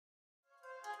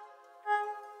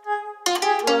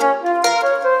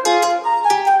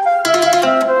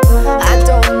I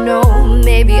don't know,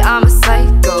 maybe I'm a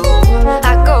psycho.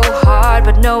 I go hard,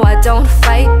 but no, I don't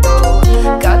fight though.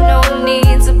 Got no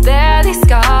needs or barely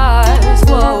scars.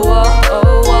 Whoa, whoa,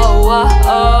 whoa, whoa,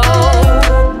 whoa.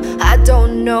 I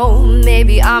don't know,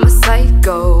 maybe I'm a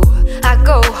psycho. I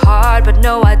go hard, but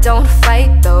no, I don't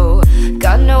fight though.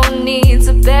 Got no needs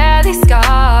or barely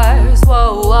scars.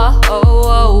 Whoa, whoa,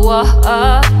 whoa, whoa,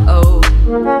 whoa.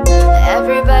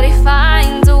 Everybody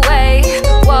finds a way.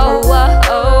 Whoa, whoa,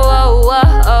 whoa,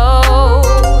 whoa.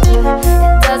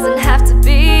 It doesn't have to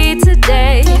be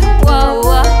today. Whoa,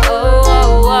 whoa,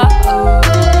 whoa,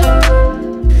 whoa.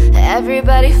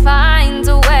 Everybody finds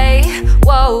a way.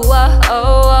 Whoa, whoa,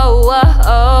 whoa,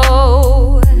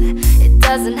 whoa. It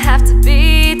doesn't have to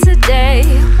be today.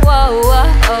 Whoa, whoa,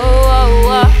 whoa,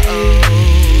 whoa.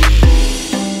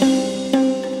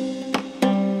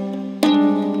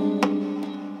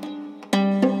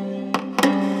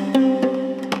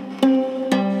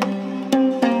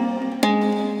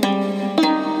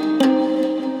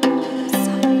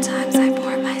 Sometimes I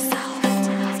bore myself.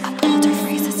 A boulder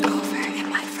freezes over in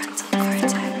my frontal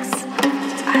cortex.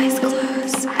 Eyes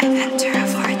close, I enter a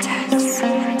vortex,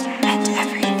 and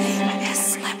everything is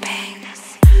slipping.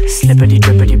 Slippity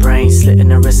drippity brain, slit in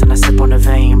the wrist and I sip on the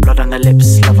vein. Blood on the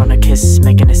lips, love on a kiss,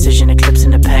 making a decision,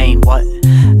 eclipsing the pain. What?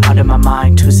 Out of my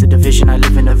mind, twisted the vision, I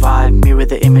live in the vibe. Mirror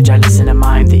the image, I listen to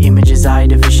mine. The image is I,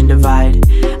 the vision divide.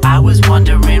 I was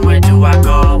wondering, where do I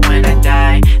go when I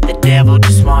die? The devil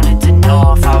just wanted to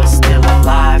know if I was still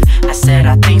alive. I said,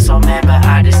 I think so, man, but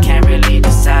I just can't really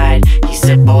decide. He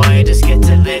said, boy, just get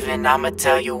to living, I'ma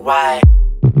tell you why.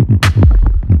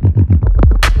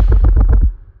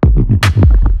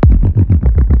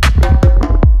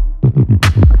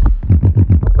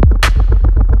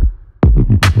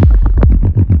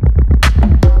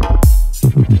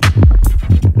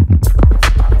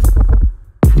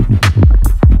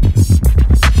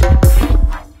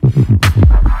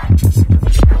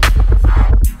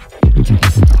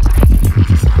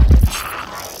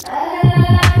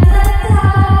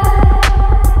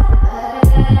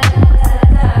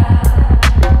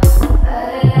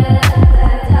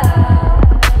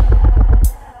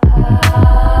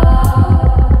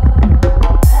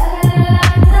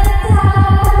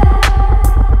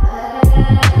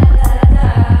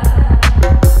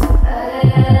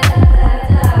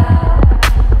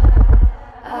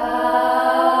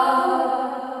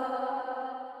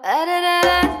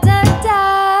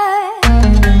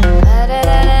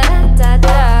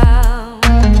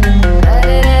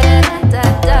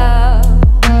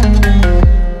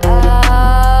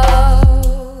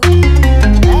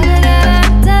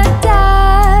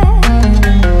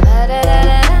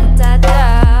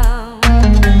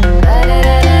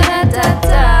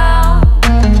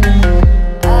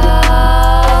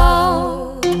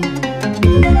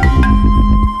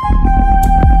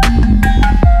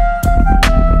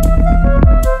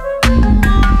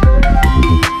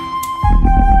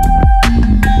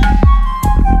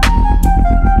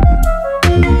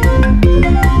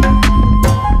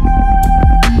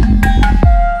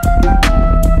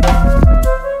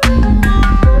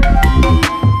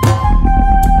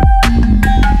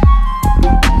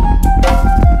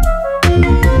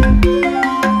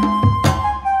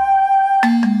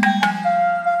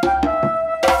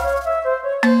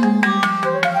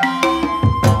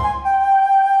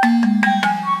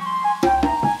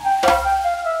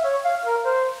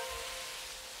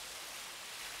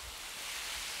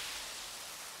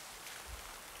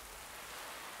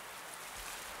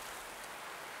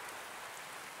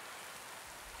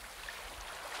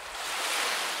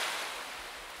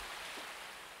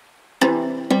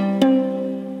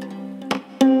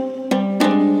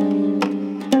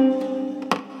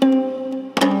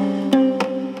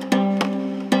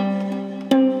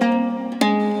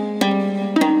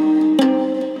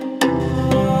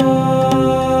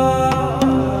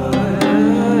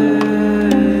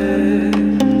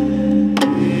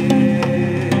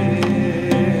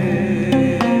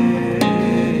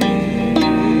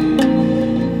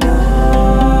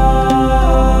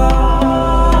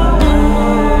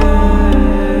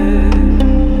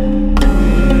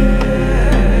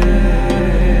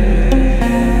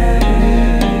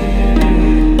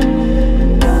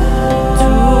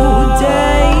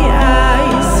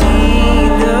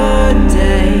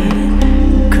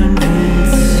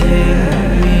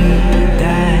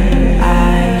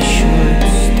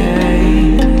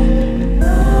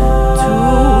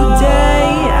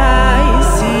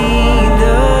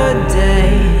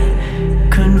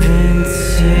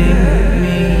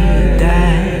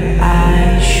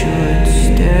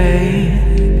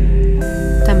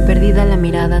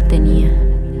 mirada tenía.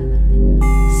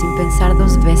 Sin pensar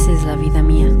dos veces la vida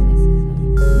mía.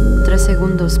 3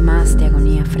 segundos más de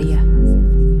agonía fría.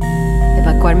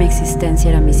 Evacuar mi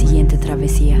existencia era mi siguiente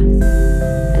travesía.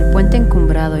 El puente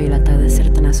encumbrado y el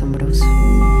atardecer tan asombroso.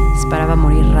 Esperaba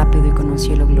morir rápido y con un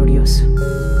cielo glorioso.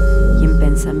 Y en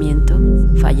pensamiento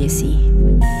fallecí.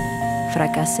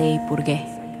 Fracasé y purgué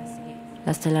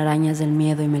las telarañas del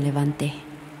miedo y me levanté.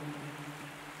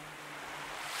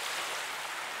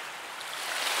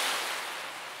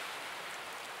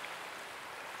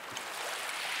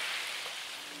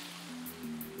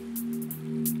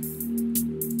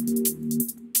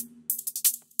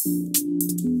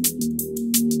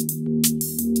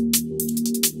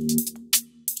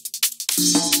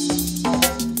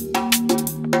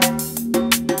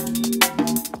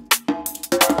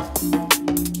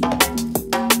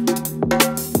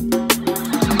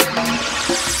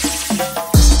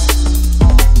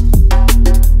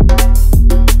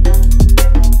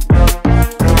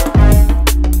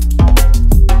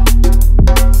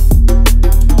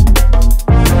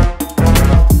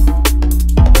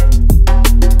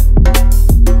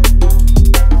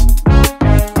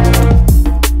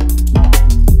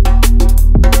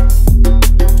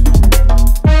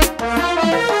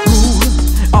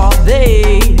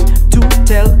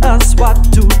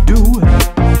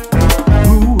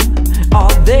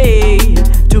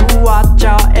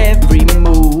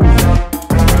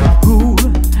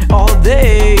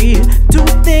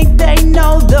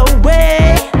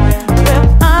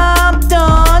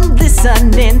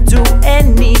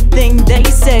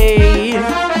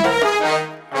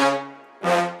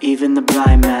 Even the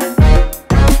blind man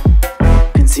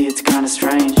can see it's kinda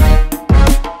strange.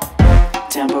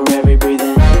 Temporary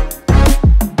breathing,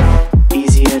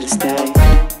 easier to stay.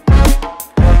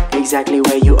 Exactly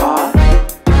where you are,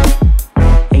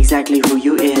 exactly who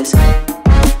you is.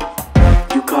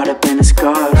 You caught up in a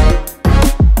scarf.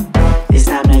 It's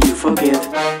time that you forgive.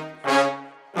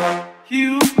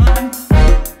 Human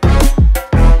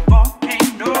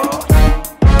volcano.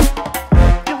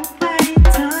 Don't wait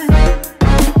time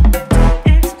to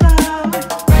explode.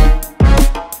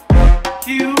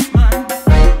 Human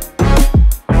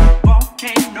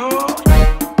volcano.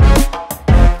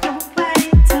 Don't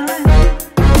wait time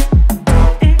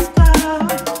to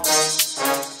explode.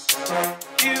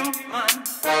 Human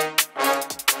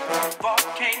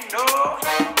volcano.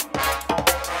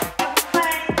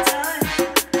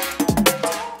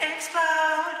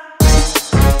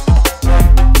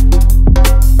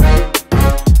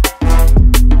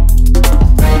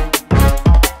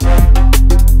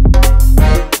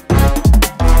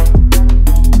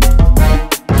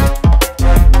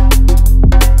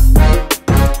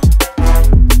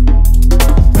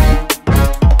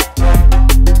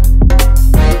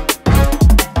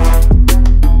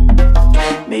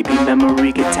 Maybe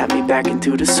memory could tap me back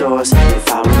into the source. If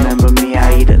I remember me,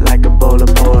 I eat it like a bowl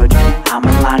of porridge. I'm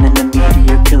a line in the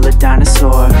media, kill a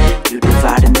dinosaur. You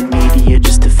divide in the media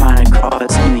just to find a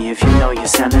cause. Only if you know you're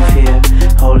selling fear.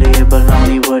 Holy or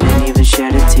baloney, wouldn't even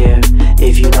shed a tear.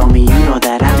 If you know me, you know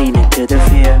that I lean into the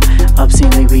fear.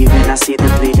 Obscenely weaving, I see the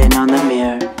bleeding on the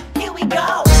mirror. Here we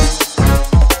go.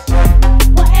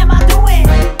 What am I doing?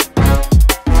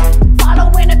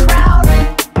 Following the crowd.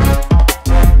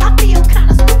 I feel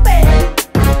kinda stupid,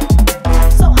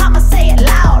 so I'ma say it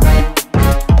loud.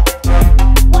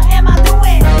 What am I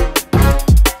doing?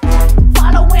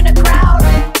 Following the crowd.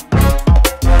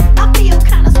 I feel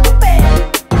kinda stupid,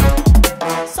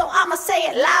 so I'ma say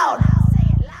it loud.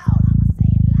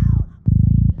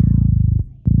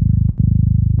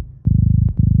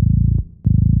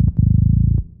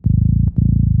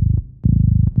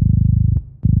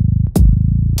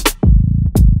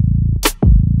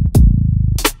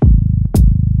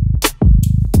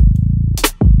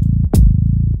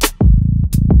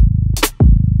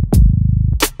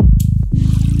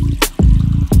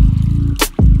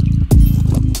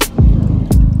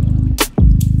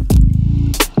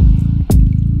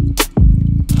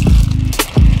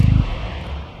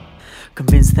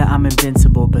 Convinced that I'm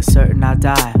invincible, but certain I'll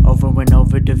die. Over and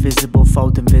over, divisible,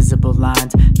 fold invisible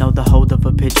lines. Know the hold of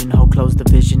a pigeonhole, close the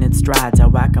vision in strides. I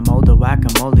whack-a-mole to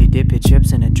whack-a-mole, dip your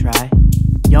chips in and try.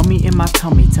 Yummy in my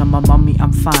tummy, tell my mummy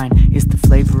I'm fine. It's the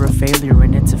flavor of failure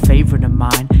and it's a favorite of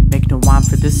mine. Make no wine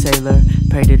for the sailor,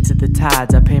 prayed it to the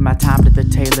tides. I pay my time to the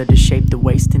tailor to shape the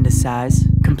waist into size.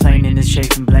 Complaining is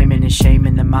shaping, blaming is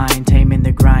shaming the mind. Taming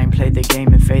the grind, play the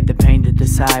game and fade the pain to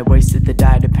decide. Wasted the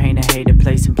dye to paint a hate a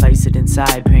place and place it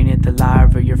inside. Painted the lie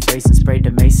over your face and sprayed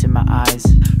the mace in my eyes.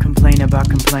 Complain about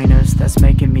complainers, that's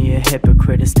making me a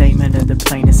hypocrite. A statement of the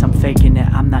plainest, I'm faking it,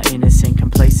 I'm not innocent.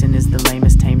 Complacent complacent is the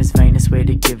lamest, tamest, vainest way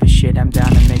to give a shit. I'm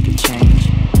down to make a change.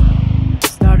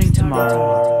 Starting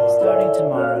tomorrow, starting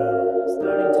tomorrow,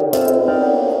 starting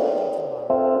tomorrow.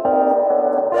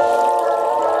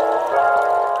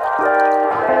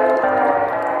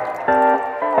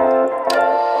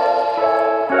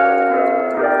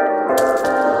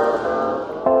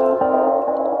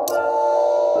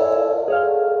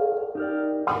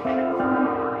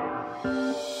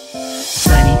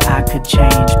 Plenty I could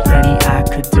change, plenty I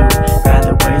could do.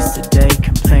 Rather waste a day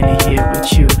complaining here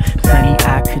with you. Plenty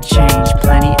I could change,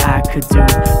 plenty I could do.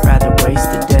 Rather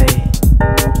waste a day.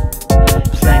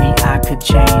 Plenty I could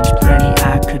change, plenty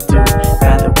I could do.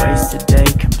 Rather waste a day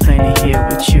complaining here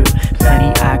with you.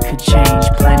 Plenty I could change,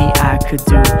 plenty I could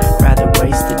do. Rather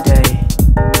waste a day.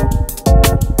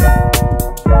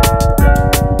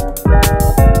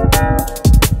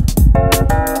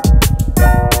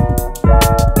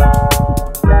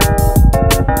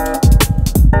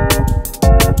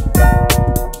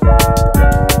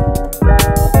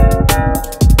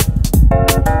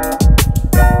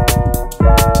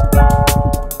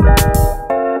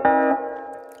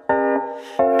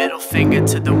 Middle finger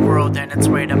to the world and it's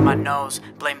right on my nose.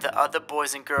 Blame the other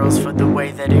boys and girls for the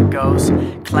way that it goes.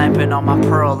 Clamping on my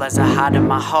pearl as I hide in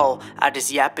my hole. I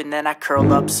just yap and then I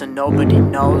curl up so nobody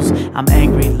knows. I'm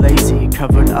angry, lazy,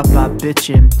 covered up by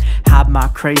bitchin'. Hide my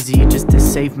crazy just to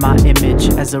save my image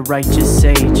as a righteous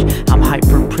sage. I'm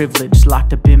hyper privileged,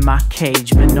 locked up in my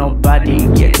cage, but nobody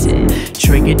gets it.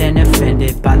 Triggered and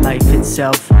offended by life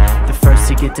itself. The first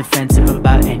to get defensive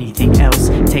about anything else.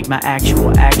 Take my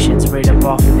actual actions right up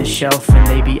off of the shelf, and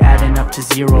they be adding up to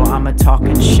zero. I'm a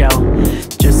talking shell,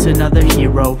 just another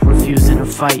hero refusing to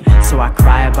fight. So I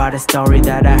cry about a story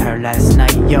that I heard last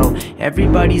night. Yo,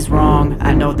 everybody's wrong,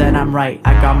 I know that I'm right.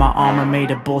 I got my armor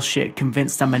made of bullshit,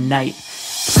 convinced I'm a knight.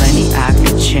 Plenty I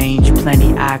could change,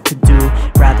 plenty I could do.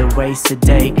 Rather waste a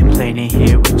day complaining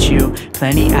here with you.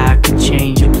 Plenty I could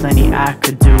change, plenty I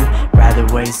could do. Rather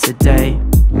waste a day.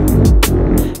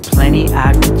 Plenty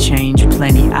I could change,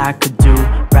 plenty I could do.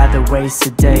 Rather waste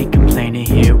a day complaining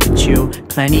here with you.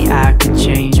 Plenty I could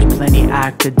change, plenty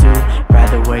I could do.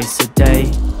 Rather waste a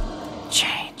day.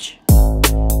 Change.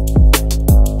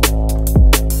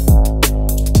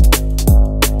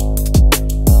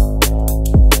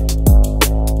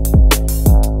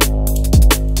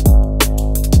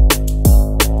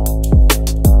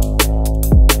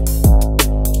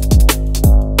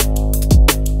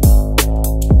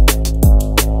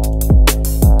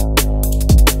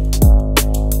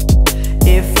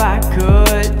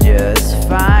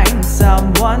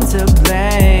 Someone to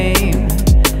blame,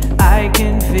 I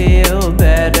can feel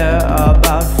better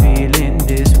about feeling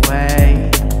this way.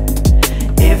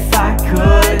 If I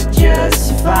could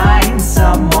just find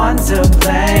someone to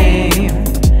blame,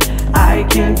 I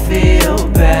can feel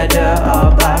better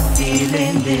about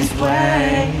feeling this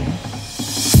way.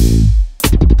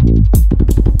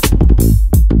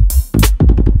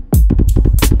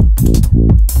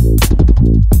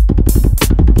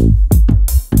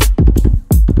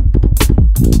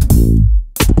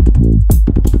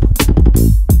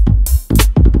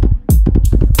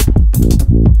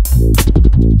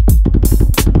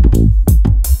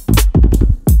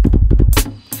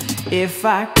 If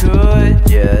I could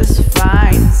just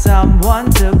find someone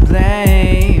to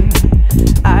blame,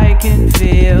 I can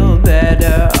feel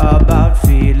better about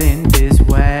feeling this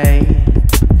way.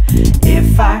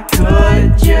 If I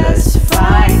could just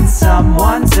find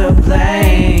someone to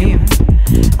blame,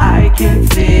 I can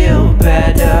feel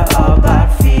better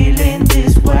about feeling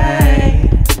this way.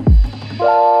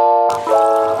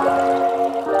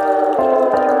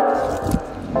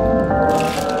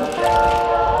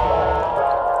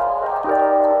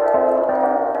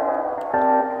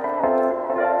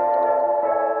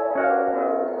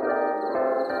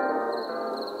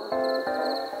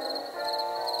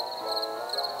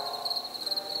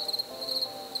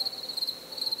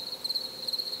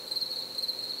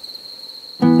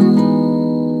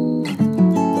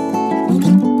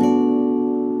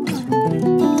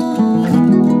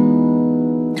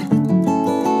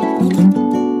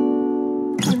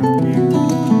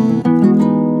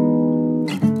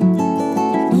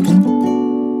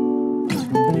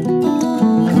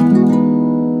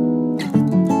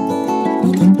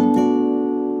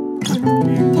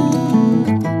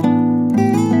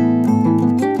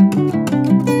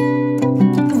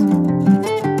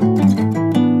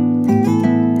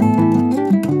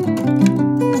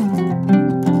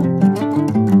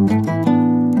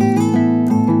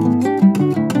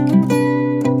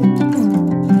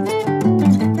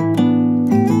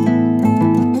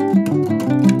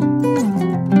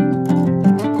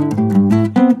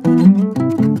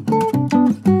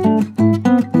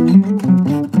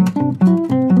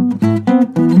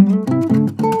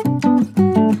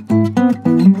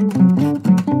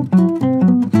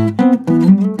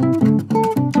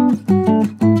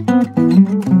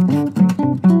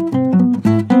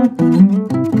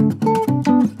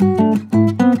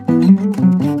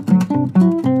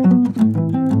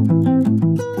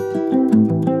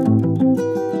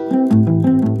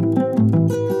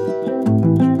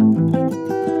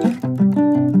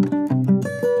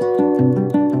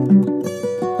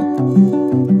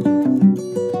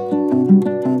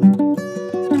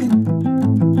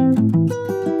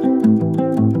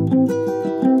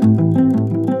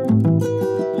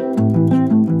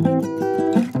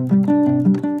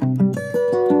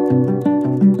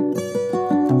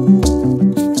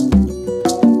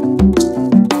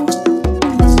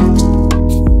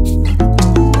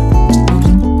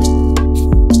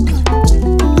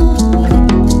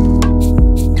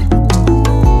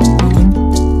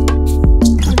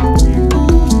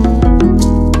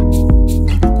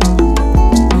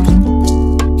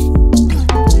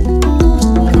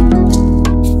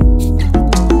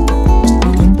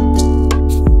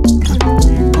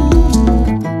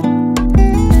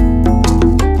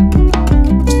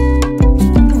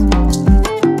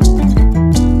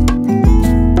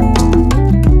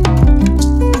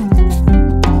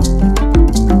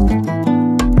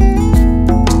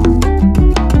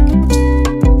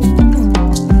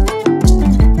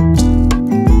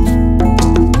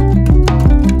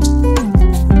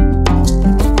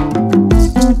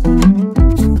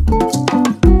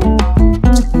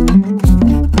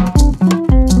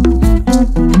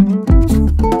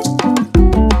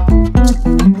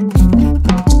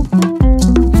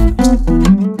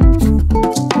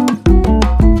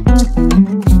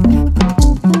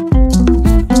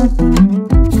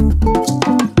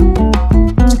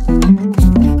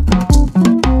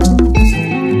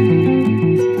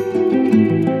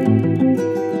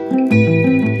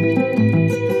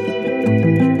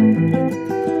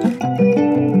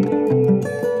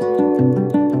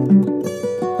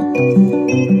 Yeah.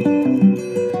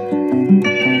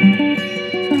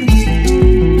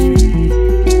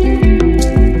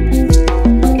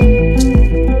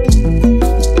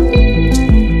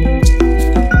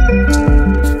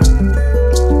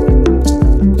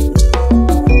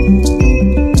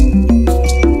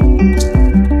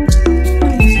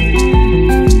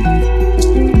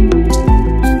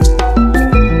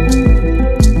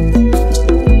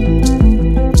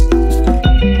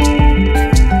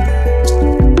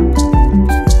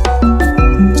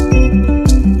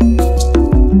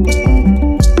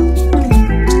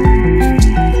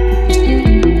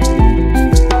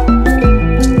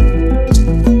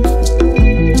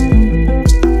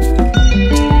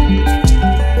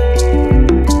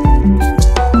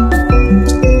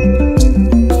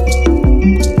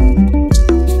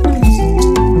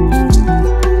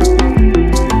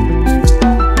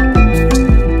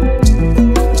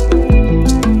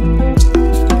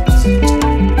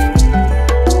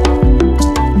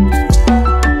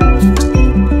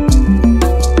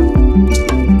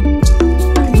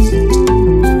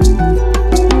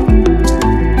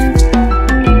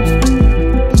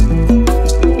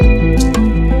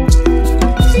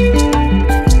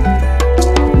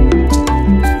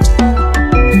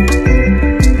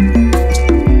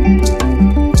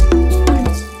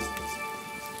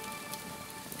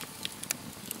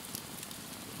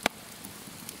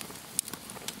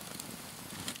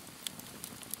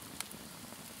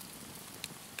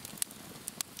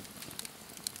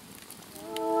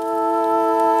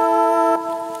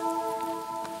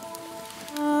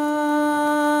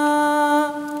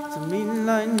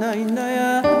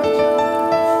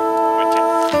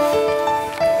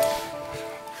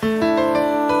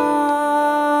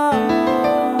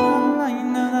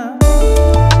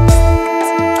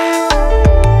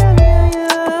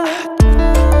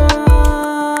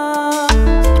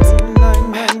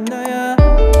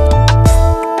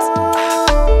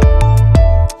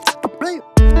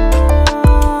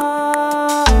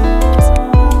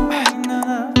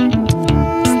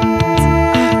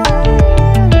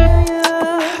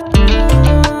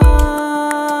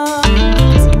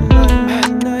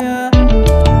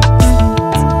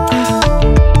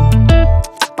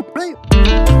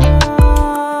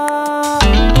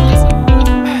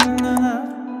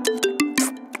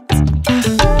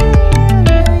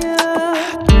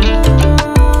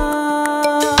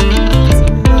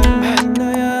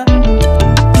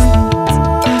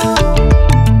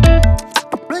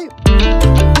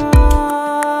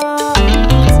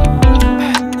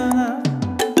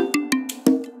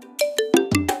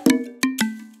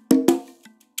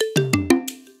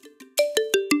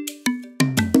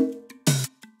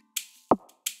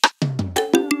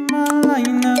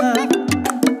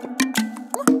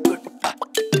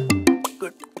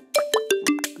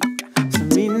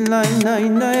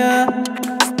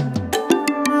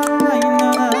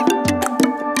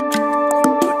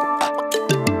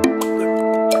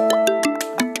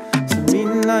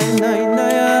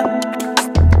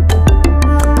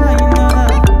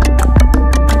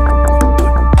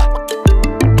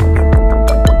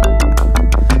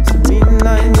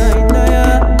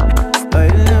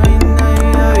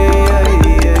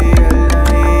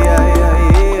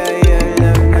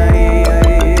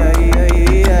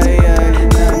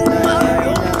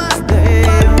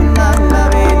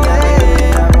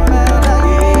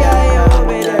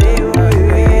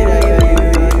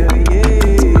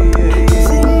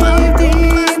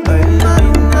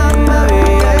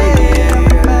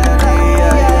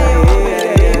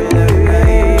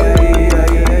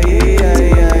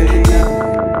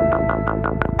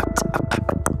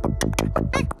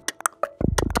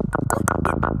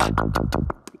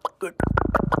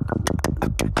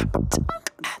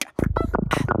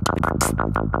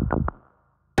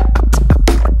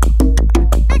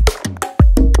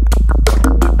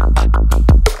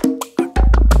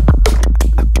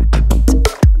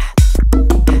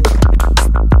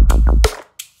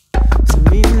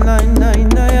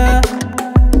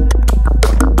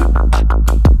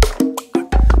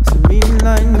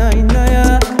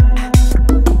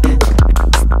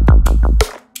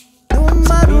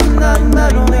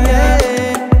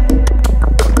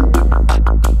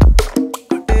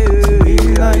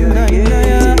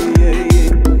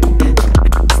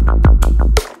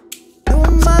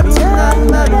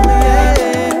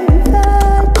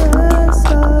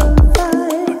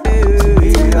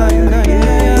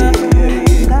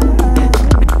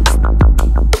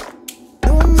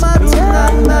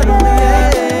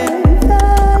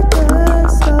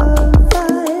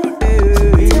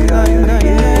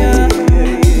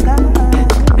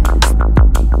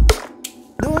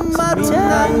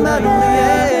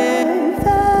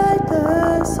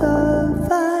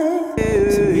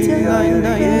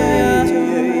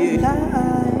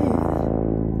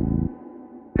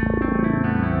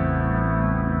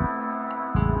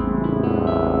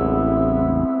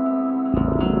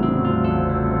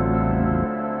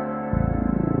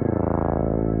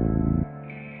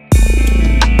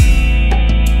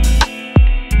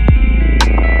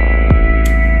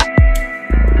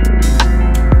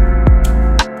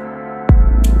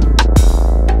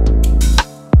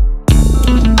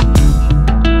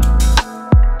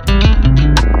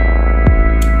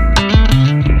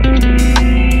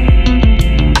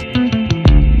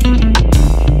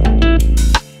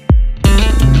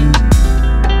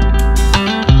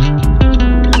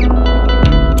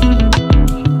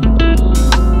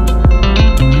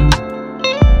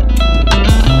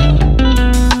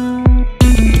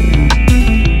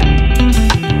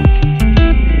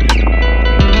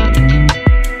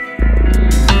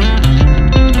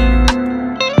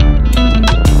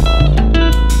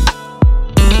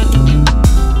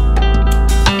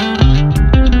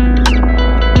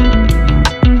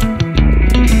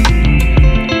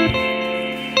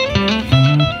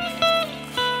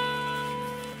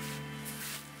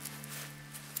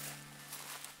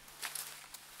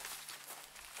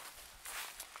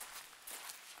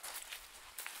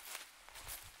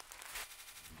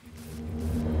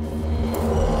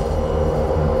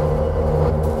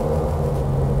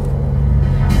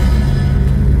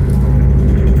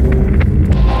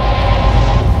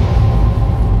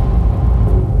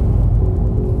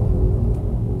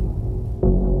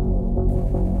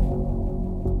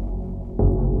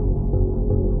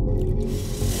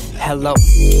 Hello,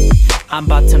 I'm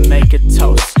about to make a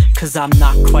toast, cause I'm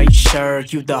not quite sure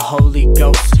you the Holy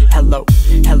Ghost. Hello,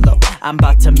 hello, I'm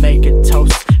about to make a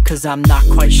toast, cause I'm not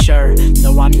quite sure.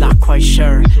 No, I'm not quite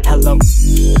sure. Hello,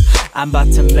 I'm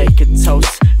about to make a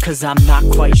toast, cause I'm not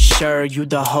quite sure you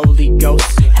the Holy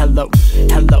Ghost. Hello,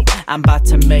 hello, I'm about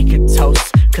to make a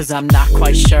toast, cause I'm not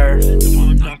quite sure.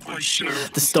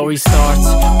 The story starts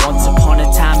once upon a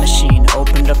time machine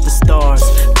opened up the stars,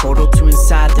 portal to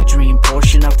inside the dream,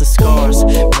 portion of the scars,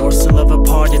 morsel of a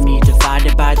part of me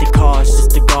divided by the cause.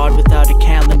 Just a guard without a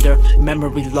calendar,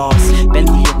 memory loss. Bend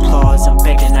the applause, I'm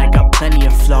begging, I got plenty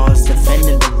of flaws.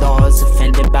 Defending the laws,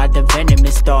 offended by the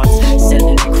venomous thoughts.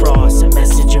 Sending across a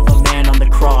message of a man on the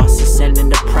cross, ascending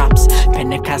the props,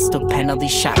 Pentecostal penalty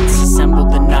shots. Assemble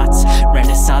the knots,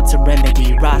 renaissance a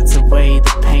remedy, rots away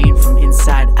the pain from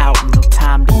inside out. No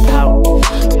time to pout,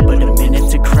 but a minute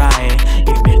to cry.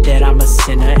 Admit that I'm a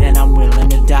sinner and I'm willing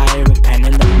to die.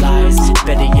 Repenting the lies,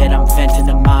 better yet I'm venting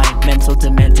the mind. Mental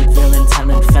demented villain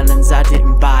telling felons I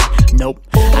didn't buy. Nope,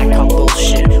 I call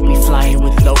bullshit. We flying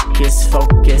with locusts,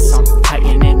 focus on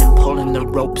tightening and pulling the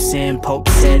ropes in. Pope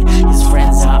said his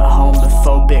friends aren't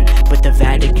homophobic, but the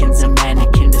Vatican's a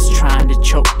mannequin that's trying to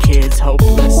choke kids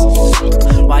hopeless.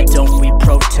 Why don't we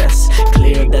protest?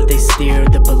 Clear that they steer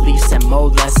the beliefs and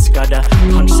molest. Gotta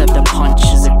punch that the punch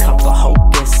is a cup of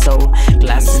hopeless. So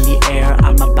glass in the air,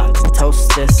 I'm about to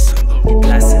toast this.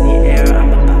 Glass in the air,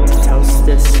 I'm about to toast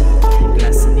this.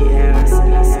 Glass in the air,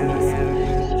 glass in the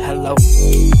air. Hello,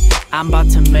 I'm about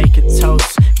to make a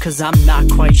toast, cause I'm not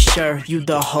quite sure you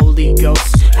the Holy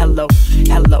Ghost. Hello,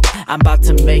 hello, I'm about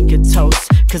to make a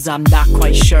toast, cause I'm not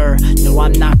quite sure. No,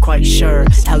 I'm not quite sure.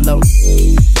 Hello,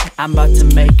 I'm about to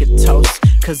make a toast,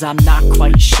 cause I'm not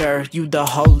quite sure you the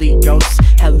Holy Ghost.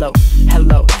 Hello,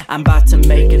 hello, I'm about to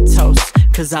make a toast,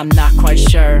 cause I'm not quite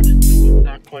sure.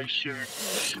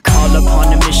 Call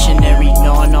upon a missionary,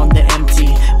 gnawing on the empty.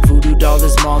 Voodoo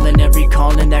dollars mauling every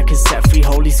calling that can set free.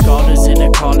 Holy scholars in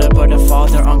a collar, but a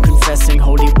father unconfessing.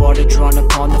 Holy water drawn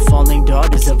upon the falling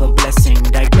daughters of a blessing.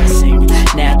 Digressing,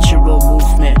 natural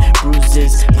movement,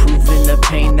 bruises, proving the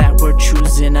pain that we're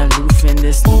choosing. Aloof in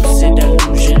this lucid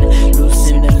illusion,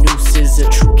 loosen the nooses. A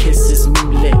true kiss is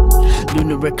moonlit,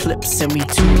 lunar eclipse and we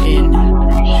tune in.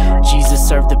 Jesus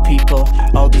served the people,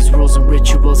 all these rules and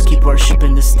rituals keep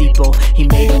worshiping the steeple. He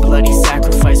made a bloody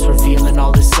sacrifice, revealing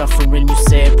all his suffering. You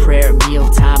say a prayer at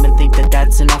mealtime and think that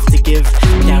that's enough to give.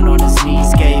 Down on his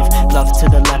knees gave love to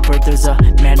the leper. There's a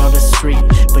man on the street,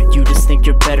 but you just think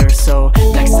you're better. So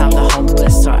next time the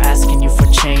homeless are asking you for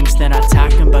change, then I'm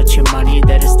talking about your money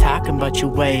that is talking about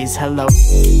your ways. Hello,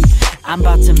 I'm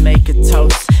about to make a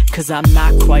toast, cause I'm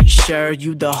not quite sure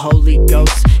you the Holy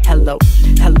Ghost. Hello,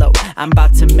 hello, I'm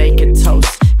about to make a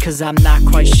toast, cause I'm not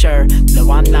quite sure.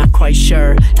 No, I'm not quite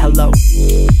sure. Hello,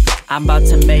 I'm about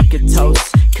to make a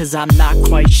toast, cause I'm not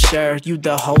quite sure you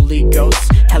the Holy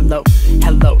Ghost. Hello,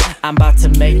 hello, I'm about to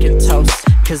make a toast,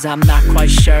 cause I'm not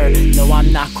quite sure. No,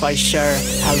 I'm not quite sure.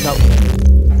 Hello.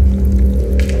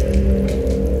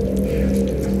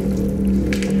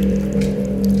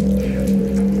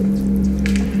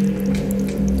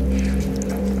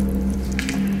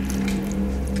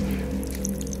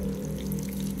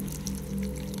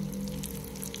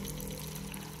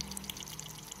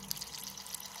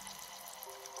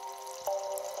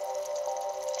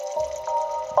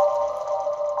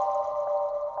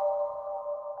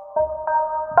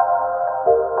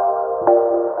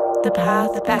 The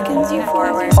path beckons you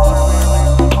forward.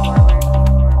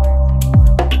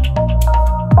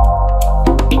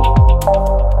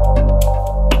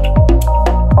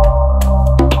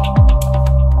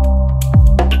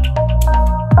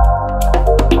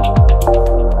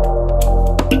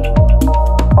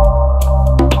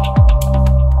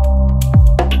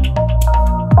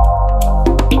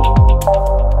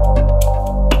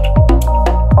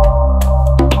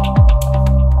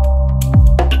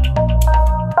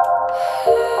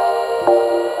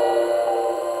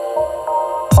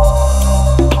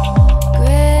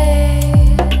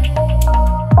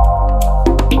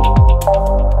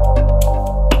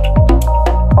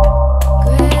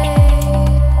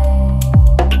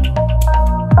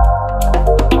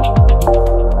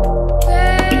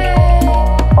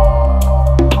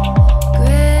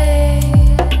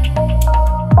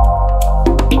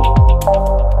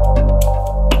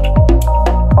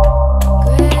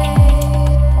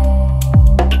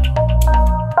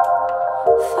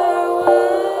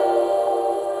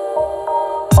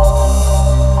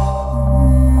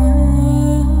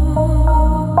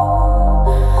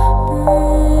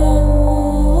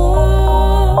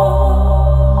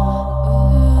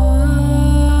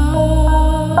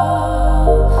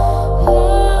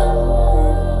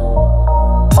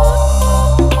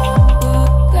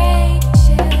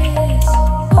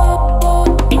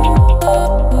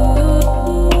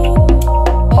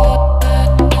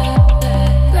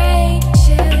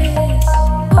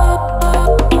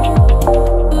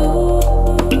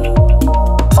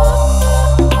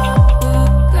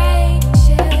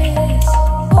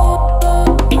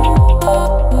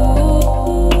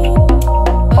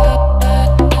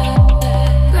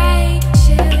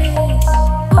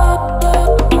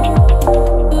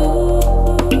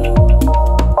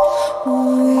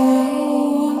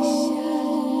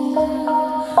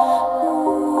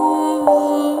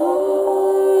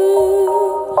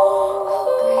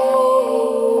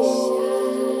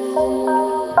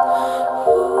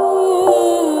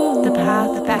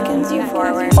 beckons you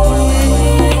forward.